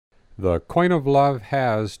The coin of love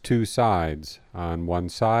has two sides. On one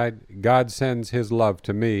side, God sends His love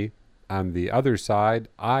to me. On the other side,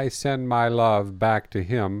 I send my love back to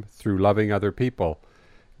Him through loving other people.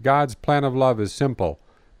 God's plan of love is simple.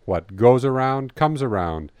 What goes around comes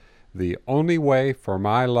around. The only way for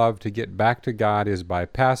my love to get back to God is by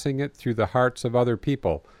passing it through the hearts of other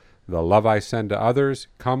people. The love I send to others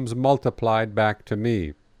comes multiplied back to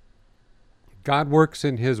me. God works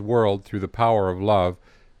in His world through the power of love,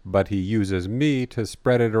 but He uses me to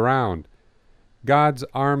spread it around. God's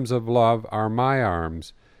arms of love are my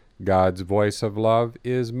arms. God's voice of love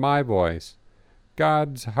is my voice.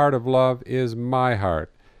 God's heart of love is my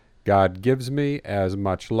heart. God gives me as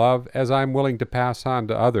much love as I'm willing to pass on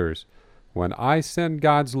to others. When I send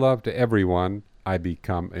God's love to everyone, I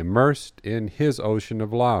become immersed in His ocean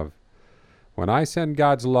of love. When I send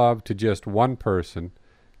God's love to just one person,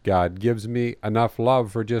 God gives me enough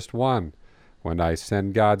love for just one. When I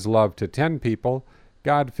send God's love to 10 people,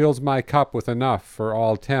 God fills my cup with enough for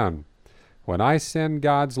all 10. When I send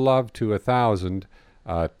God's love to 1,000,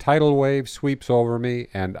 a tidal wave sweeps over me,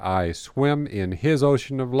 and I swim in His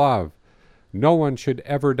ocean of love. No one should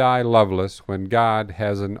ever die loveless when God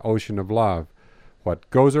has an ocean of love. What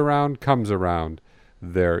goes around comes around.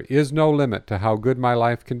 There is no limit to how good my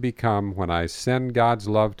life can become when I send God's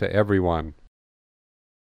love to everyone.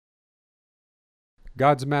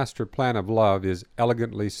 God's master plan of love is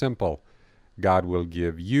elegantly simple. God will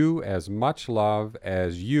give you as much love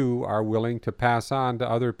as you are willing to pass on to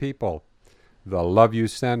other people. The love you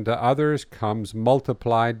send to others comes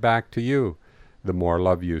multiplied back to you. The more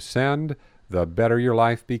love you send, the better your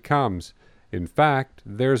life becomes. In fact,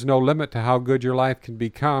 there's no limit to how good your life can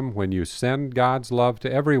become when you send God's love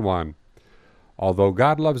to everyone. Although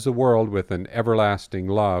God loves the world with an everlasting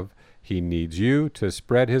love, He needs you to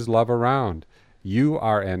spread His love around. You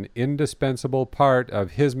are an indispensable part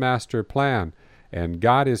of His master plan, and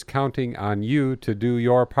God is counting on you to do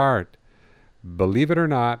your part. Believe it or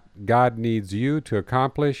not, God needs you to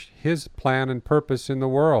accomplish His plan and purpose in the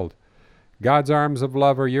world. God's arms of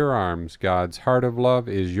love are your arms. God's heart of love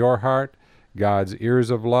is your heart. God's ears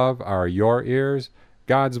of love are your ears.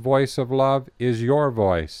 God's voice of love is your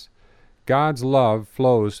voice. God's love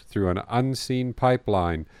flows through an unseen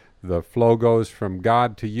pipeline. The flow goes from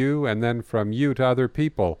God to you and then from you to other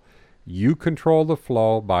people. You control the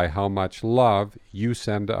flow by how much love you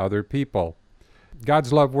send to other people.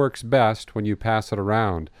 God's love works best when you pass it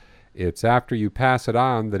around. It's after you pass it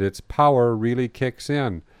on that its power really kicks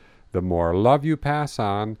in. The more love you pass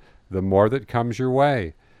on, the more that comes your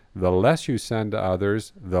way. The less you send to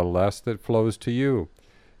others, the less that flows to you.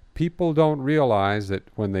 People don't realize that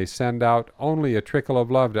when they send out only a trickle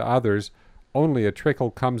of love to others, only a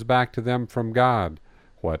trickle comes back to them from God.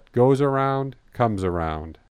 What goes around, comes around.